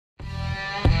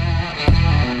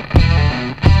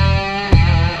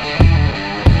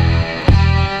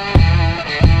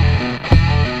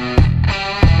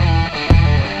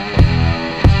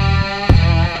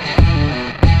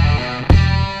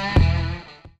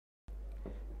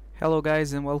Hello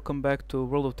guys and welcome back to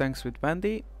World of Tanks with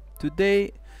Pandy.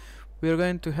 Today we are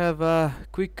going to have a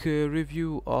quick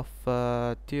review of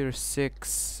Tier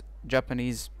 6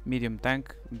 Japanese medium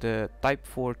tank, the Type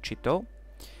 4 Chito.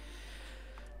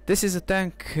 This is a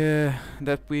tank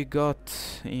that we got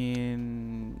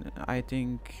in I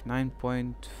think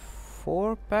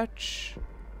 9.4 patch,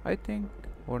 I think,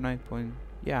 or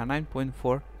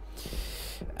 9.4,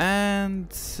 and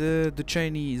the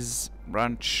Chinese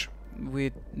branch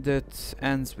with that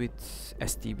ends with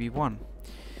STB1.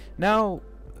 Now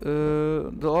a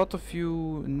lot of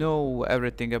you know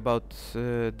everything about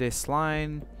this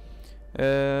line.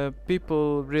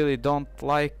 People really don't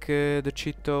like the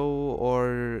Chito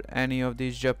or any of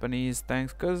these Japanese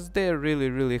tanks because they're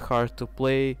really hard to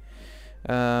play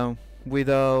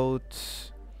without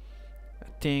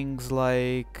things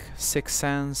like Sixth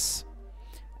Sense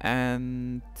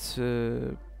and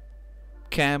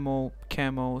camo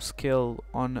skill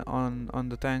on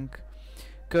the tank,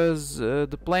 because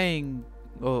the playing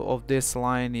of this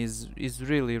line is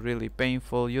really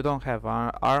painful. You don't have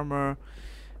armor.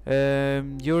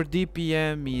 Your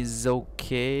DPM is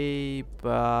okay,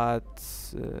 but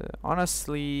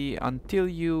honestly, until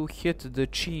you hit the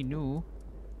Chinu,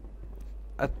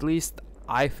 at least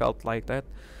I felt like that,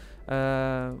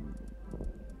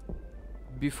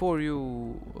 before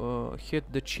you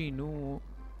hit the Chinu,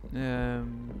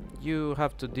 you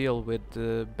have to deal with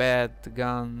bad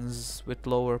guns with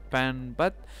lower pen,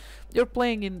 but you're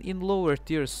playing in lower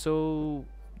tiers, so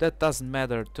that doesn't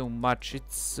matter too much.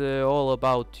 It's all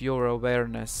about your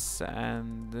awareness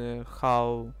and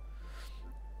how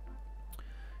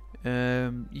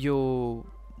you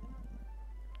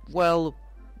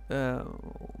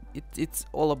it's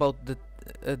all about the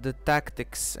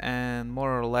tactics and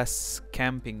more or less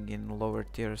camping in lower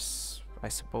tiers, I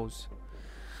suppose.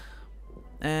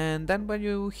 And then when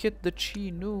you hit the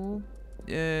Chinu,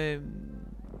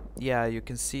 yeah, you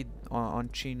can see on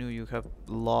Chinu you have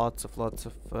lots of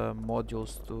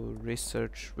modules to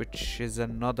research, which is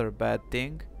another bad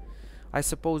thing. I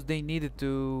suppose they needed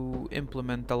to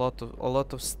implement a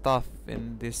lot of stuff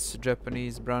in this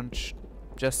Japanese branch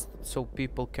just so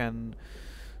people can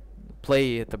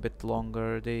play it a bit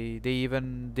longer. They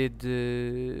even did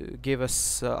give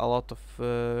us a lot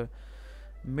of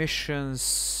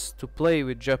missions to play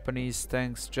with Japanese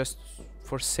tanks just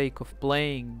for sake of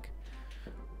playing,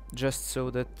 just so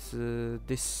that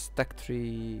this tech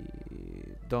tree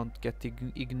don't get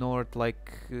ignored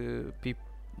like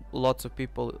lots of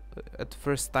people at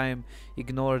first time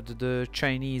ignored the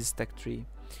Chinese tech tree.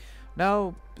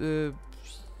 Now you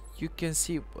can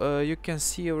see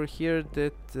over here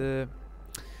that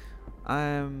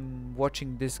I'm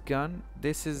watching this gun.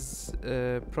 This is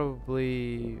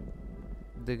probably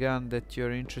the gun that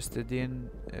you're interested in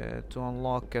to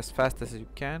unlock as fast as you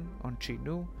can on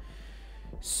Chinu,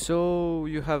 so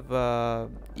you have a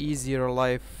easier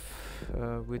life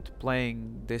with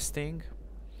playing this thing.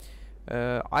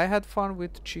 I had fun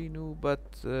with Chinu,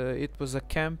 but it was a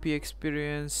campy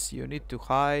experience. You need to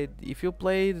hide. If you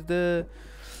played the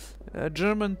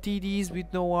German TDs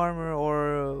with no armor,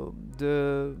 or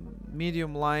the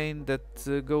medium line that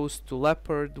goes to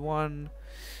Leopard 1,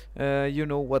 you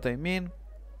know what I mean.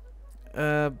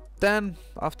 Then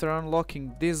after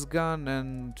unlocking this gun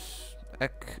and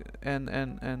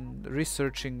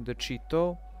researching the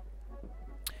Chito,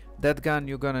 that gun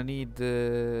you're gonna need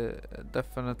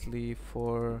definitely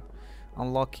for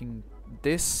unlocking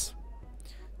this.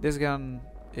 This gun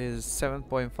is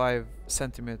 7.5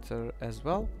 centimeter as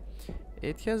well.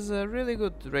 It has a really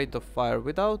good rate of fire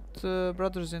without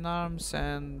Brothers in Arms,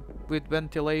 and with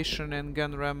ventilation and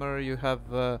gun rammer you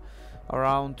have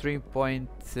around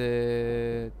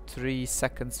 3.3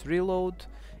 seconds reload.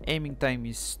 Aiming time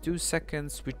is 2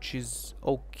 seconds, which is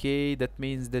okay. That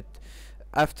means that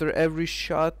after every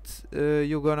shot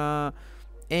you're gonna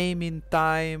aim in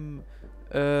time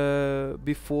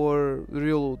before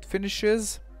reload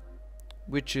finishes,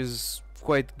 which is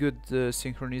quite good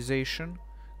synchronization,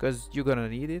 because you're gonna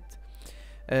need it.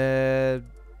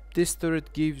 This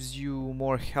turret gives you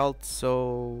more health,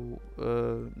 so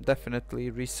definitely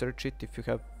research it if you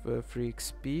have free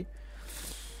XP.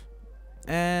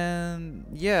 And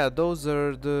yeah, those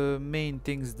are the main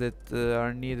things that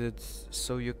are needed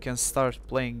so you can start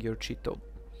playing your Chito.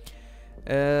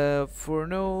 For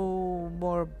no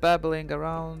more babbling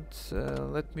around,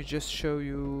 let me just show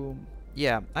you.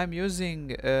 Yeah, I'm using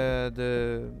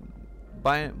the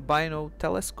Bino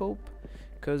telescope,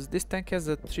 because this tank has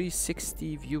a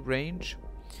 360 view range,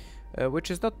 which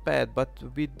is not bad, but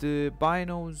with the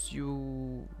binos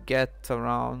you get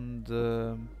around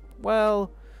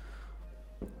well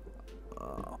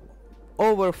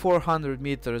over 400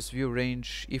 meters view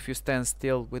range if you stand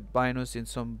still with binos in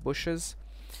some bushes.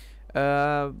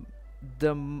 The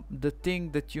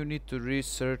thing that you need to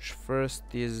research first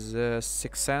is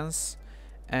Sixth Sense,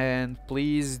 and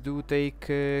please do take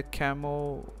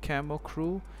camo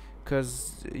crew,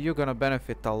 because you're gonna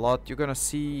benefit a lot. You're gonna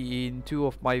see in 2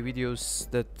 of my videos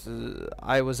that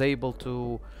I was able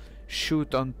to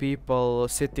shoot on people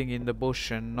sitting in the bush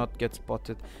and not get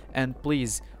spotted. And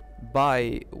please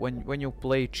buy, when you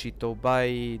play Cheeto,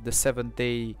 buy the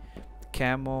 7th-day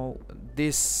camo.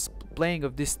 This playing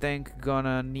of this tank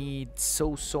gonna need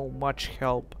so much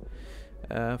help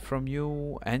from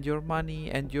you and your money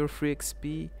and your free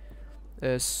XP,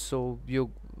 so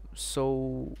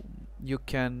you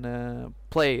can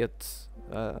play it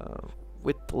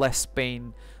with less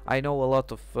pain. I know a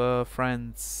lot of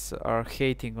friends are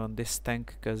hating on this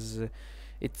tank because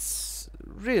it's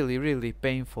really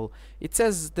painful. It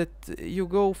says that you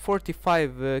go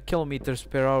 45 kilometers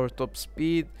per hour top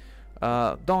speed.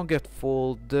 Don't get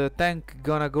fooled. The tank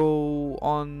gonna go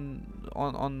on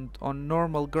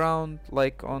normal ground,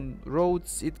 like on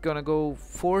roads it gonna go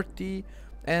 40,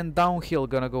 and downhill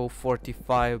gonna go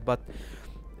 45, but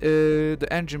the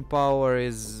engine power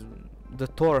is, the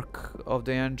torque of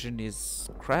the engine is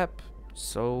crap,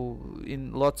 so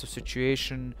in lots of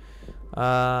situation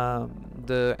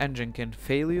the engine can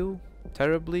fail you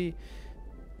terribly.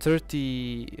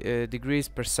 30 degrees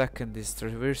per second is the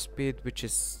reverse speed, which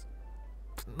is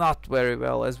not very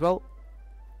well as well.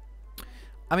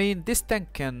 I mean, this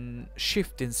tank can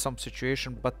shift in some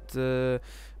situation, but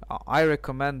I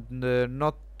recommend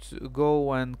not to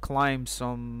go and climb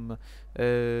some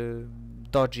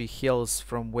dodgy hills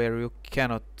from where you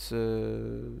cannot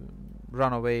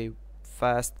run away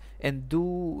fast. And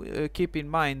do keep in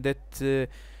mind that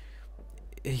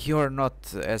you're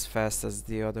not as fast as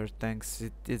the other tanks.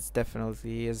 It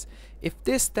definitely is. If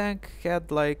this tank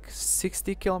had like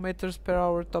 60 kilometers per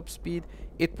hour top speed,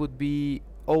 it would be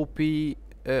OP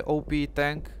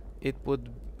tank. It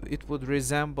would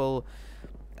resemble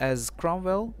as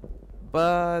Cromwell,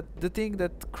 but the thing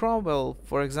that Cromwell,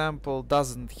 for example,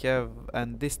 doesn't have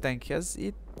and this tank has,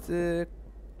 it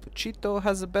Cheeto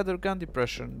has a better gun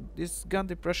depression. This gun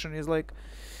depression is like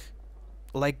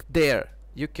there.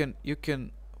 You can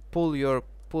pull your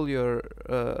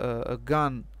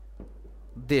gun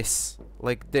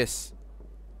like this,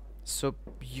 so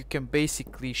you can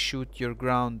basically shoot your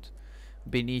ground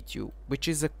beneath you, which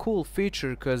is a cool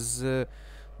feature because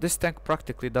this tank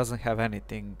practically doesn't have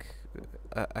anything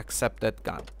except that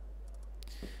gun.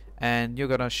 And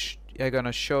I'm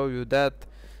gonna show you that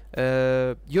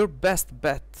your best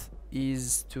bet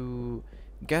is to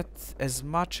get as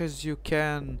much as you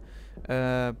can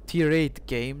tier 8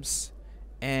 games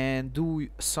and do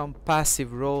some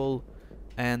passive roll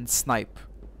and snipe.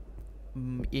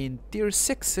 In tier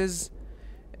 6s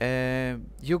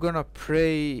you're gonna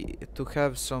pray to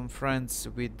have some friends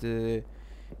with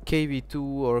KV2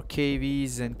 or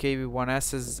KVs and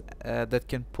KV1Ss that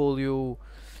can pull you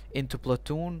into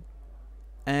platoon,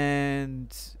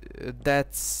 and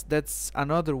that's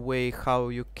another way how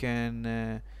you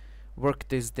can work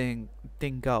this thing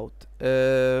out.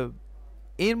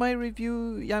 In my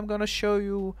review I'm gonna show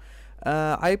you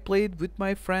I played with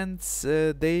my friends.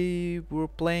 They were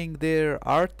playing their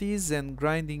arties and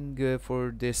grinding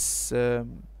for this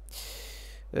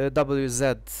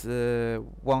WZ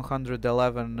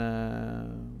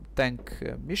 111 tank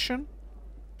mission.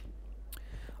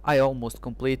 I almost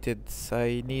completed.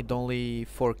 I need only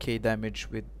 4k damage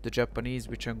with the Japanese,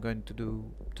 which I'm going to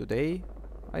do today,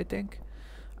 I think.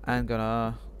 I'm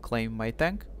gonna claim my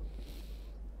tank.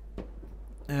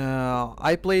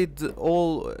 I played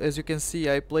all, as you can see,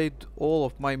 I played all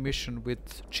of my mission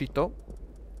with Cheeto.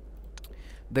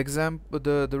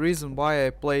 The reason why I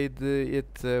played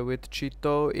it with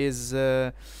Cheeto is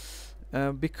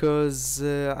because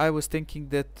I was thinking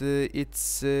that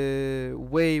it's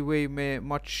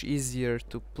much easier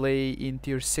to play in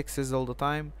tier 6s all the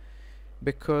time,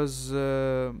 because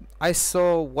I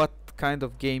saw what kind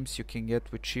of games you can get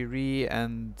with Chiri,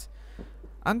 and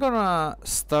I'm gonna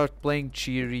start playing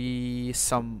Chiri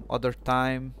some other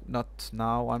time, not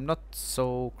now. I'm not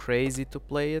so crazy to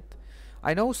play it.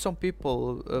 I know some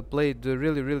people played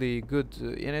really good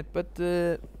in it, but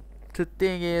the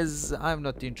thing is, I'm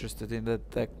not interested in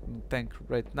that tank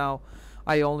right now.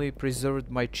 I only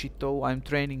preserved my Cheeto. I'm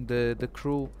training the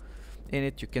crew in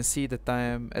it. You can see that I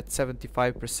am at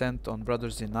 75% on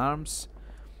Brothers in Arms.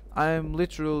 I'm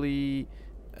literally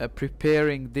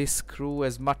preparing this crew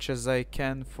as much as I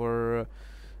can for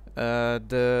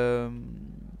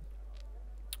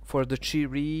for the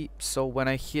Chiri. So when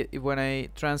I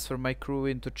transfer my crew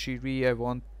into Chiri, I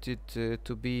want it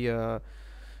to be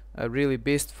really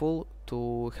beastful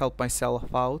to help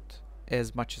myself out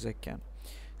as much as I can.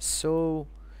 So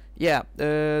yeah,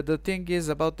 the thing is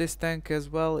about this tank as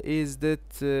well is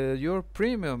that your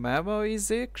premium ammo is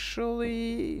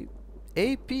actually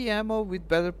AP ammo with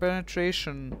better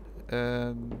penetration.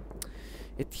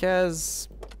 It has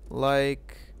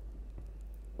like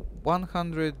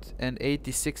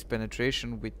 186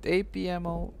 penetration with AP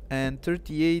ammo and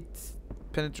 38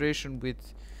 penetration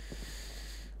with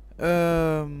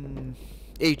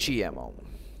HE ammo.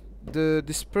 The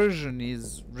dispersion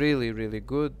is really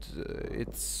good.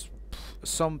 It's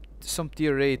some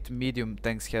tier 8 medium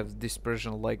tanks have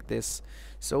dispersion like this.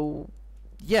 So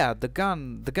yeah, the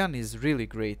gun is really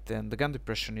great, and the gun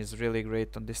depression is really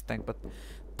great on this tank, but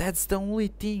that's the only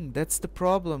thing. That's the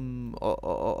problem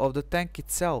of the tank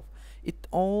itself. It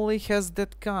only has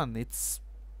that gun. It's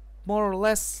more or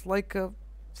less like a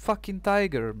fucking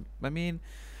tiger. I mean,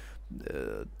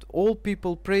 all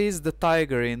people praise the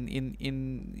tiger in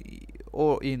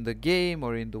the game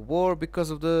or in the war because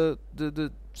of the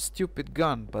stupid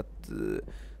gun, but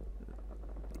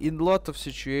in a lot of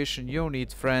situations you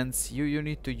need friends. You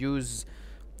need to use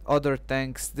other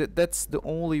tanks. That's the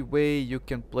only way you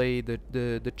can play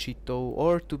the Cheeto,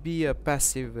 or to be a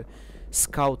passive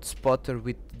scout spotter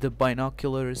with the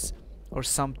binoculars or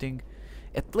something.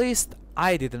 At least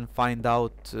I didn't find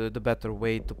out the better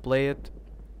way to play it.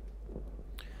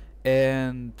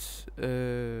 And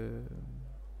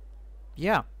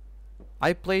yeah,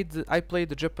 I played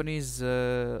the Japanese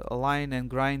line and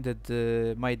grinded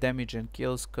my damage and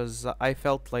kills because I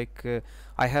felt like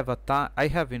I have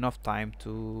enough time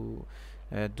to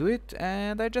do it,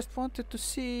 and I just wanted to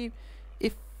see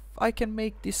if I can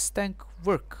make this tank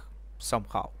work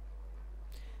somehow.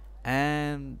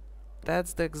 And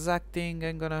that's the exact thing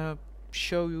I'm gonna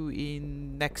show you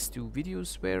in next two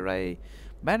videos, where I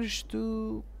managed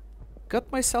to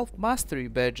got myself mastery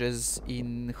badges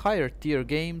in higher tier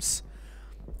games,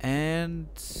 and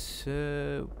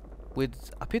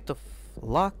with a bit of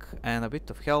luck and a bit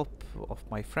of help of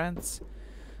my friends,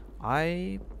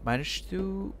 I managed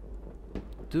to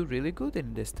do really good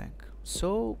in this tank.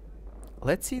 So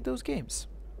let's see those games.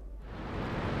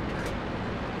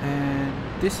 And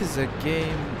this is a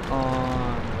game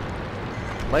on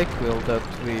Lakeville that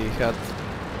we had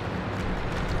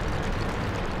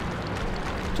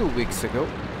 2 weeks ago.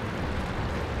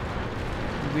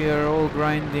 We are all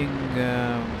grinding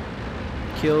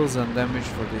kills and damage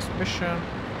for this mission.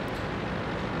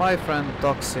 My friend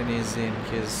Toxin is in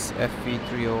his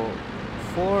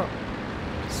FV304,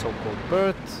 so-called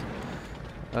Bird.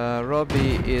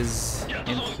 Robbie is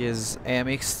in his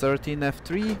AMX-13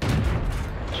 F3,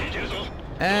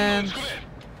 and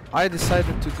I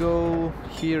decided to go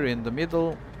here in the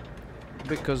middle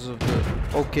because of the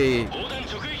okay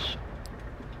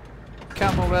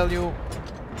camo value,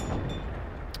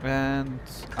 and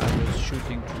I was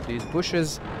shooting through these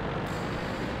bushes.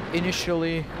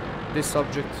 Initially this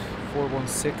object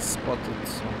 416 spotted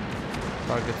some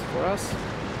targets for us.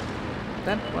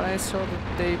 Then when I saw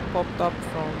that they popped up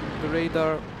from the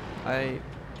radar, I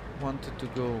wanted to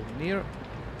go near.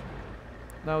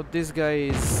 Now this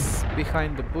guy is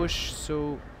behind the bush,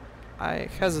 so I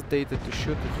hesitated to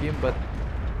shoot at him, but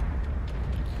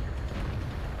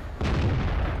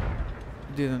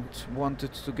didn't want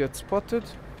it to get spotted.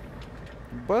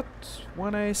 But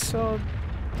when I saw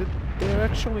that they're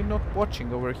actually not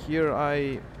watching over here,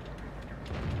 I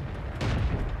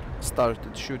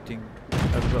started shooting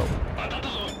as well,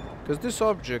 because this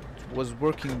object was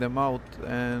working them out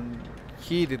and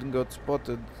he didn't got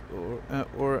spotted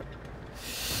or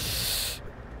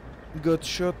got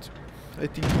shot. I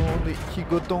think he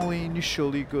only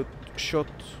initially got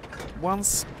shot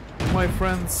once. My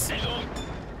friends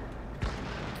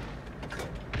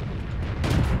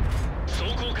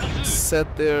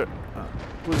set their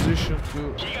position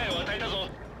to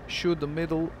shoot the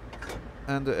middle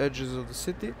and the edges of the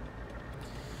city.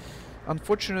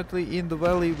 Unfortunately, in the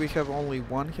valley we have only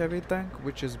one heavy tank,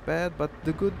 which is bad, but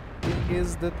the good thing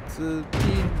is that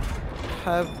team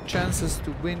have chances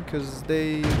to win because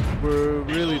they were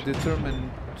really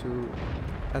determined to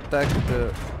attack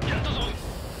the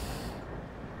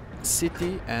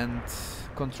city and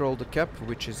control the cap,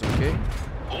 which is okay.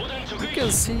 You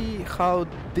can see how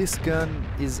this gun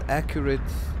is accurate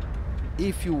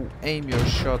if you aim your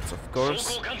shots, of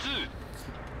course.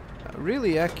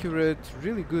 Really accurate,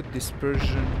 really good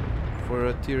dispersion for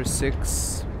a tier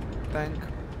 6 tank.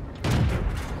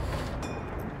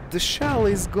 The shell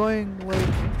is going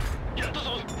like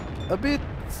a bit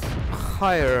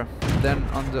higher than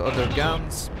on the other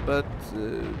guns, but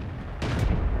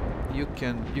you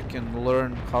can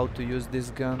learn how to use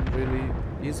this gun really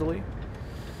easily.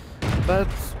 But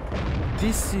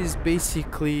this is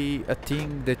basically a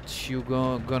thing that you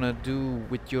gonna do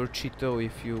with your Cheeto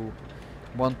if you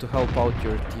want to help out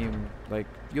your team. Like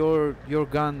your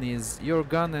gun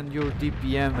and your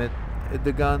DPM at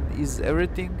the gun is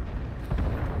everything,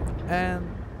 and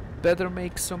better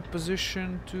make some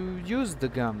position to use the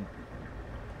gun,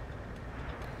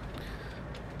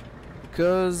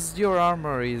 because your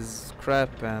armor is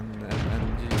crap and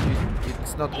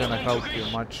it's not gonna help you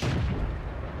much.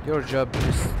 Your job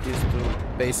is to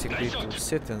basically to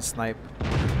sit and snipe,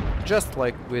 just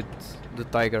like with the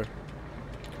Tiger.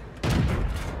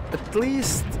 At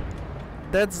least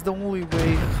that's the only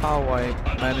way how I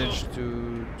managed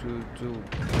to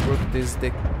work this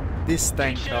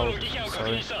tank out.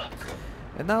 Sorry.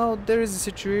 And now there is a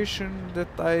situation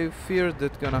that I fear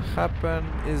that gonna happen,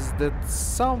 is that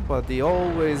somebody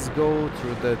always go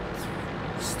through that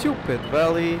stupid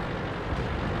valley,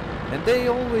 and they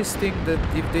always think that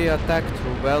if they attack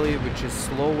through valley, which is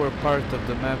slower part of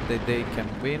the map, that they can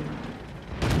win.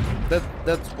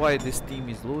 That's why this team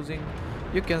is losing.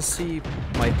 You can see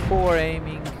my poor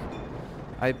aiming.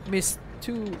 I missed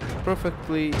two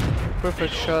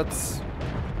perfect shots.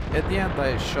 At the end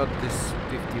I shot this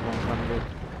 5100.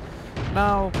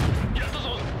 Now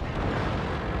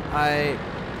I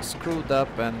screwed up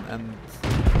and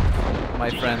my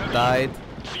friend died.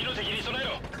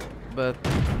 But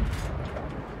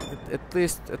at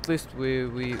least we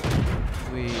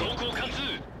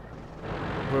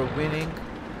were winning,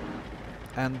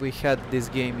 and we had this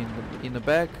game in the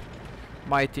bag.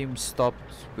 My team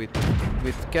stopped with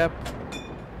cap.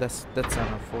 That's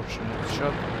an unfortunate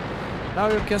shot. Now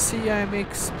you can see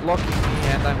IMX blocking me,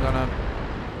 and I'm gonna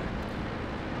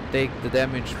take the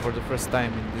damage for the first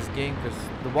time in this game because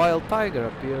the wild tiger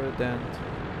appeared, and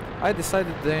I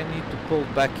decided that I need to pull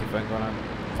back if I'm gonna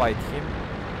fight him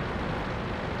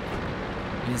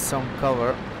in some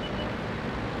cover.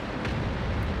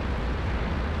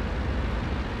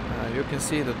 You can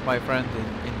see that my friend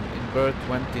in bird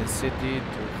went in city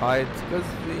to hide, because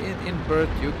in bird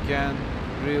you can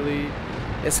really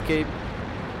escape.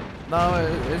 Now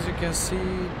as you can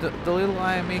see, the little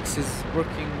IMX is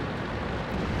working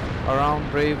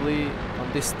around bravely on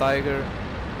this tiger.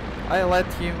 I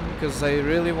let him because I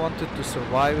really wanted to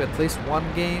survive at least one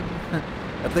game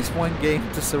at least one game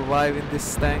to survive in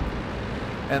this tank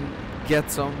and get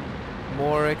some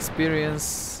more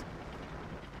experience.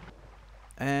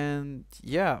 And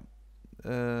yeah,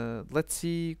 let's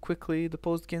see quickly the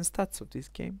post-game stats of this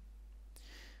game.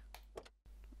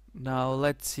 Now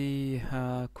let's see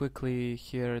quickly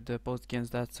here the post-game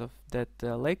stats of that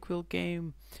Lakeville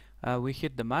game. We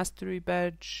hit the mastery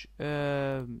badge.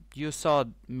 You saw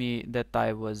me that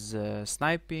I was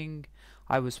sniping.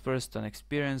 I was first on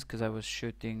experience because I was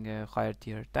shooting higher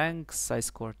tier tanks. I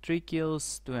scored 3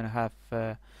 kills,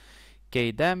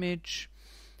 2.5k damage.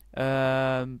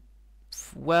 I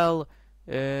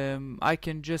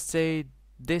can just say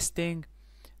this thing.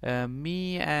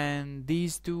 Me and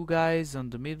these two guys on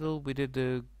the middle, we did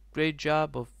a great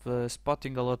job of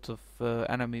spotting a lot of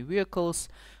enemy vehicles,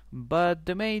 but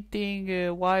the main thing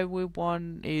why we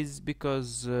won is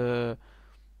because their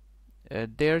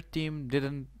team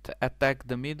didn't attack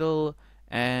the middle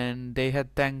and they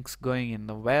had tanks going in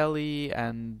the valley,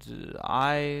 and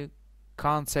I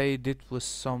can't say it was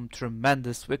some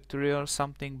tremendous victory or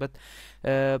something, but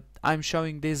I'm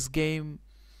showing this game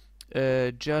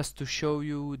just to show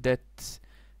you that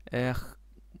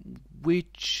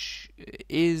which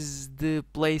is the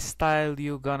play style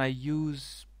you're gonna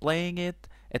use playing it.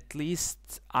 At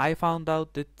least I found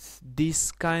out that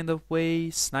this kind of way,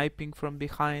 sniping from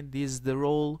behind, is the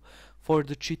role for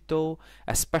the Cheeto,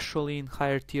 especially in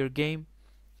higher tier game.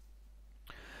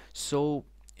 So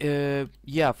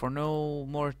yeah, for no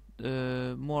more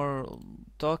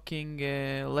talking,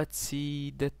 let's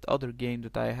see that other game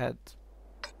that I had.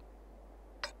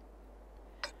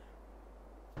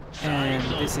 And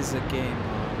this is a game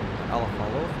on Alpha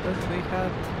Love that we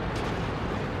had.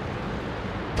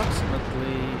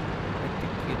 Approximately, I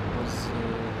think it was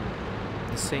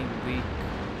the same week,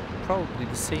 probably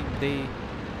the same day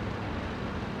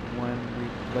when we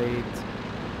played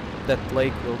that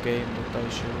Lakeville game that I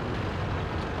showed.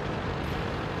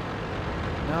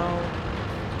 Now,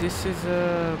 this is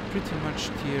a pretty much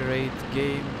tier 8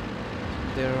 game.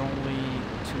 There are only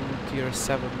 2 tier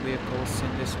 7 vehicles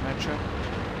in this matchup.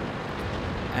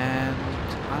 And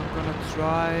I'm gonna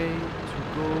try to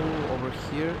go over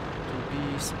here to be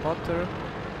spotter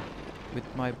with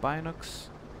my binocs.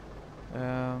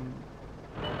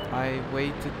 I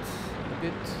waited a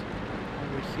bit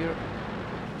over here,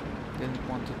 didn't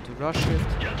want to rush it,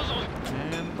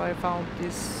 and I found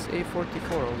this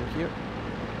A44 over here.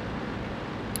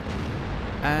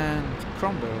 And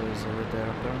Cromwell is over there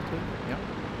apparently. Yeah.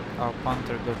 Our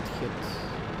punter got hit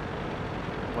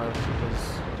while he was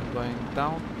going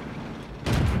down.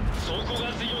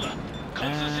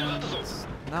 And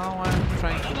now I'm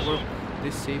trying to work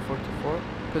this A44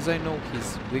 because I know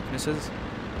his weaknesses.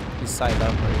 His side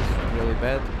armor is really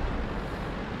bad.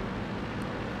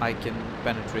 I can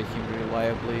penetrate him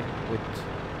reliably with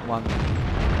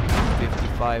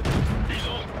 155.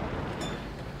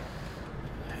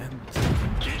 And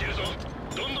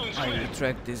I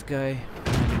retract this guy.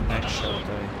 Next shot I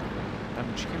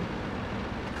damage him.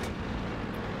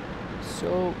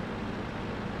 So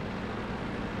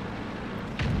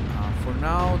for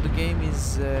now the game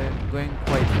is going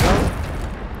quite well.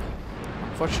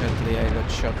 Unfortunately I got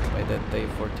shot by that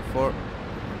A44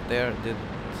 there, didn't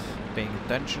paying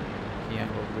attention. He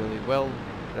angled really well,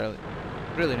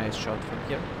 really nice shot from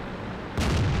here.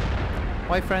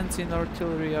 My friends in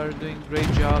artillery are doing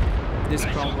great job. This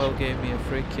Cromwell gave me a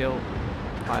free kill.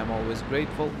 I'm always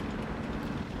grateful.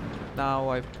 Now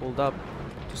I pulled up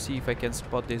to see if I can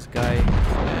spot this guy,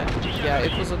 and yeah,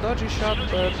 it was a dodgy shot,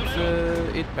 but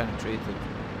it penetrated.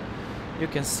 You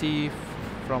can see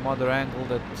from other angle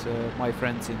that my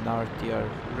friends in RT are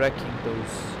wrecking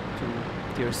those two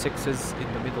tier 6s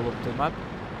in the middle of the map.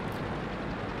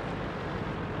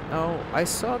 Now I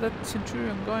saw that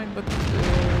Centurion going, but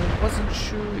wasn't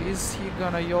sure is he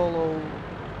gonna YOLO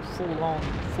full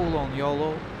on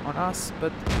YOLO on us,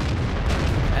 but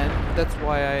and that's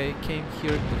why I came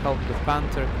here to help the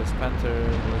Panther, because Panther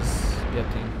was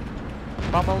getting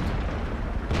pummeled.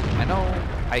 I know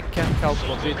I can't help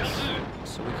a bit,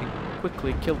 so we can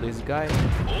quickly kill this guy.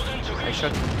 I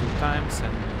shot him 2 times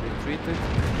and retreated.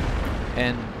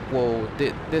 And whoa,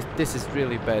 this is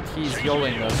really bad. He's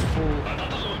YOLOing us full,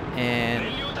 and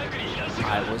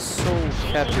I was so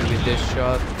happy with this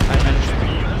shot. I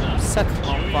managed to set him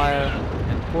on fire,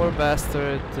 and poor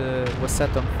bastard was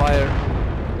set on fire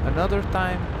another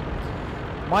time.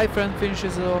 My friend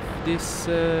finishes off this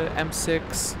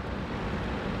M6.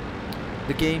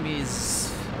 The game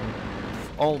is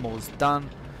almost done.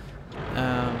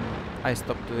 I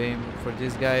stopped to aim for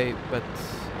this guy, but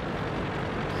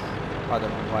I don't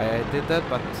know why I did that,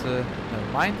 but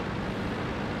never mind.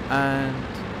 And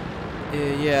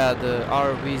yeah, the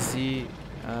RVZ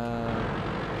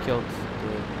killed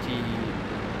the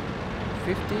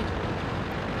T-50.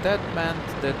 That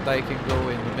meant that I can go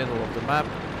in the middle of the map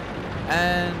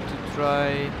and to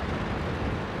try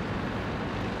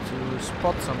to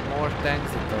spot some more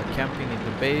tanks that are camping in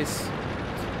the base.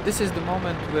 This is the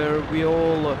moment where we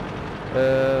all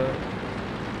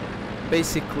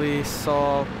basically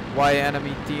saw why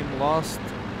enemy team lost.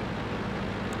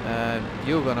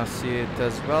 You're gonna see it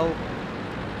as well.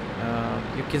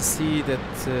 You can see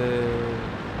that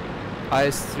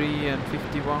IS-3 and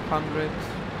 5100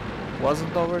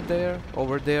 wasn't over there.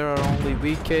 Over there are only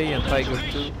VK and Tiger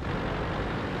 2.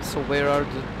 So where are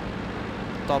the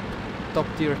top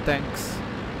tier tanks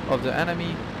of the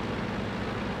enemy?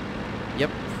 Yep,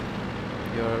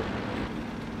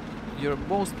 you're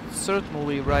most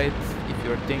certainly right if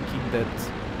you're thinking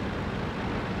that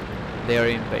they are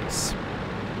in base,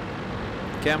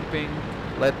 camping,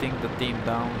 letting the team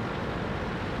down.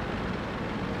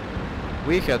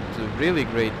 We had a really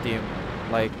great team,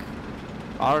 like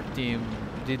our team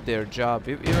did their job.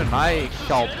 Even I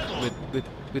helped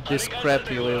with this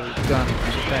crappy little gun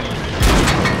and tank.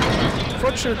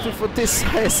 Fortunately for this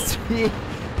IS-3,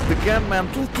 the gunman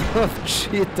of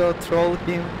Cheeto trolled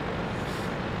him.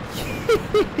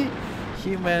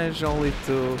 He managed only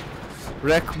to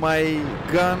wreck my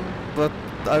gun, but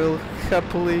I will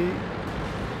happily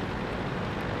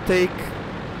take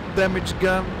damage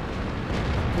gun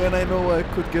when I know I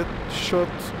could get shot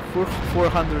for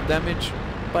 400 damage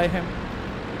by him.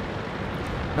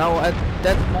 Now at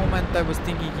that moment I was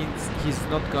thinking he's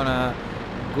not gonna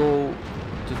go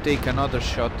to take another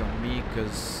shot on me,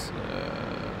 because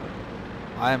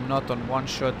I am not on one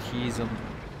shot, he is on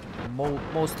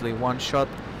mostly one shot,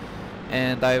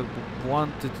 and I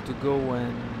wanted to go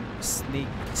and sneak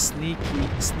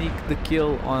the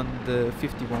kill on the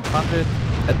 5100.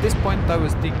 At this point I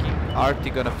was thinking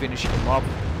RT gonna finish him up,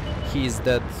 he is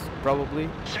dead probably.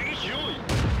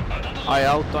 I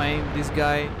auto-aimed this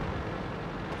guy,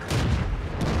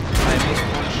 I missed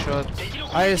one shot.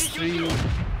 IS-3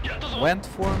 went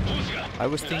for me. I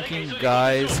was thinking,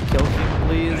 guys, kill him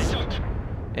please,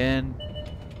 and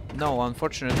no,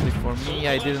 unfortunately for me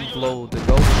I didn't blow the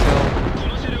ghost shell,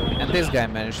 and this guy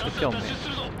managed to kill me.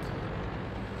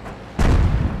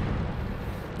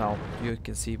 Now you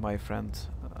can see my friend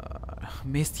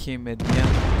missed him at the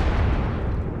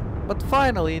end, but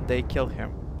finally they killed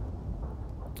him.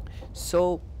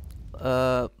 So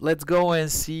let's go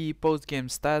and see post-game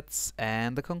stats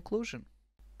and the conclusion.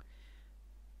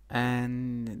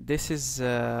 And this is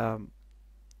that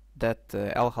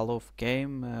El Haluf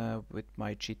game with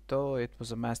my Chito. It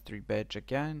was a mastery badge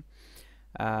again.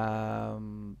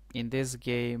 In this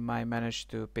game I managed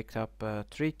to pick up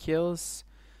 3 kills,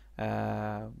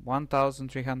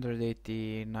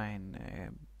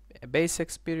 1389 base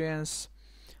experience.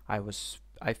 I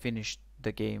finished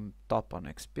the game top on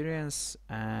experience,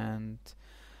 and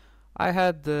I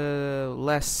had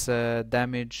less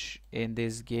damage in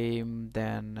this game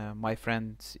than my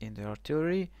friend in the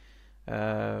artillery.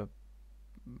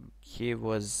 He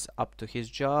was up to his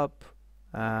job.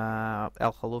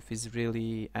 El Haluf is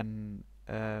really an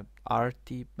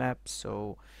RT map,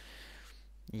 so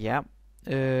yeah.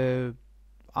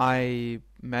 I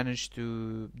managed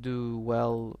to do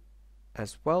well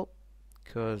as well,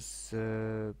 because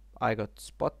I got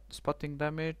spotting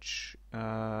damage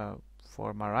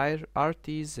for my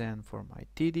RTs and for my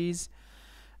TDs,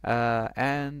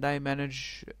 and I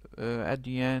managed at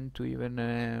the end to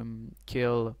even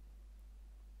kill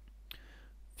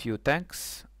few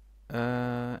tanks,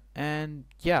 and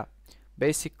yeah,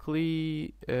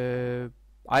 basically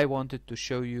I wanted to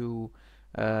show you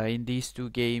in these 2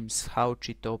 games how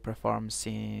Chito performs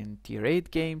in tier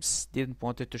 8 games. Didn't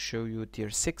wanted to show you tier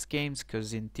 6 games,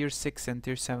 because in tier 6 and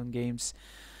tier 7 games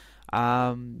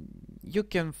you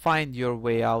can find your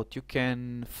way out. You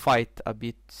can fight a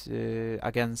bit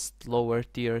against lower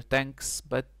tier tanks,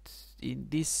 but in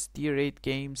these tier 8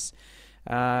 games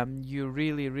you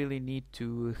really need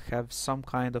to have some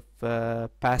kind of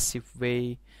passive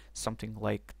way, something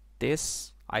like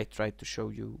this. I tried to show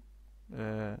you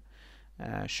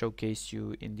showcase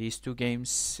you in these 2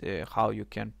 games how you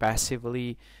can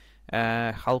passively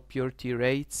help your tier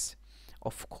 8s.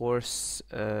 Of course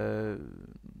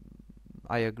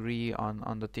I agree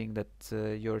on the thing that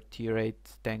your tier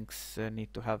 8 tanks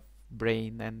need to have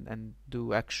brain and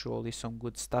do actually some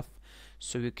good stuff,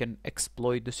 so you can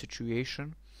exploit the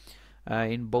situation.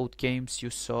 In both games you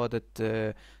saw that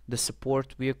the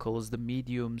support vehicles, the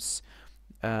mediums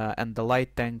and the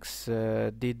light tanks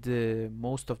did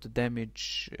most of the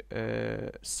damage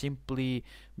simply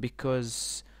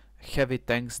because heavy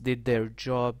tanks did their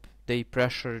job. They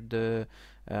pressured the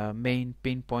main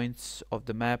pinpoints of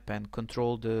the map and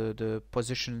controlled the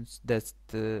positions that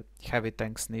the heavy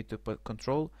tanks need to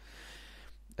control.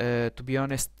 To be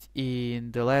honest,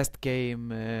 in the last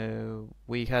game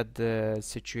we had the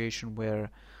situation where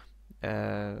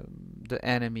the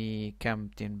enemy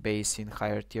camped in base in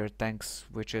higher tier tanks,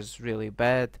 which is really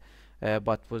bad,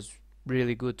 but was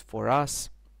really good for us.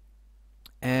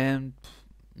 And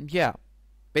yeah,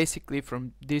 basically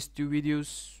from these 2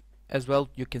 videos as well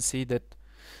you can see that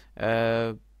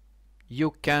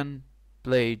you can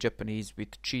play Japanese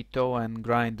with Chito and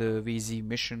grind the VZ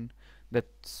mission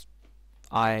that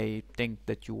I think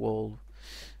that you all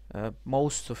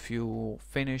most of you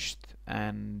finished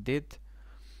and did.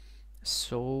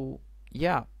 So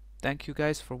yeah, thank you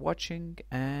guys for watching,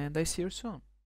 and I see you soon.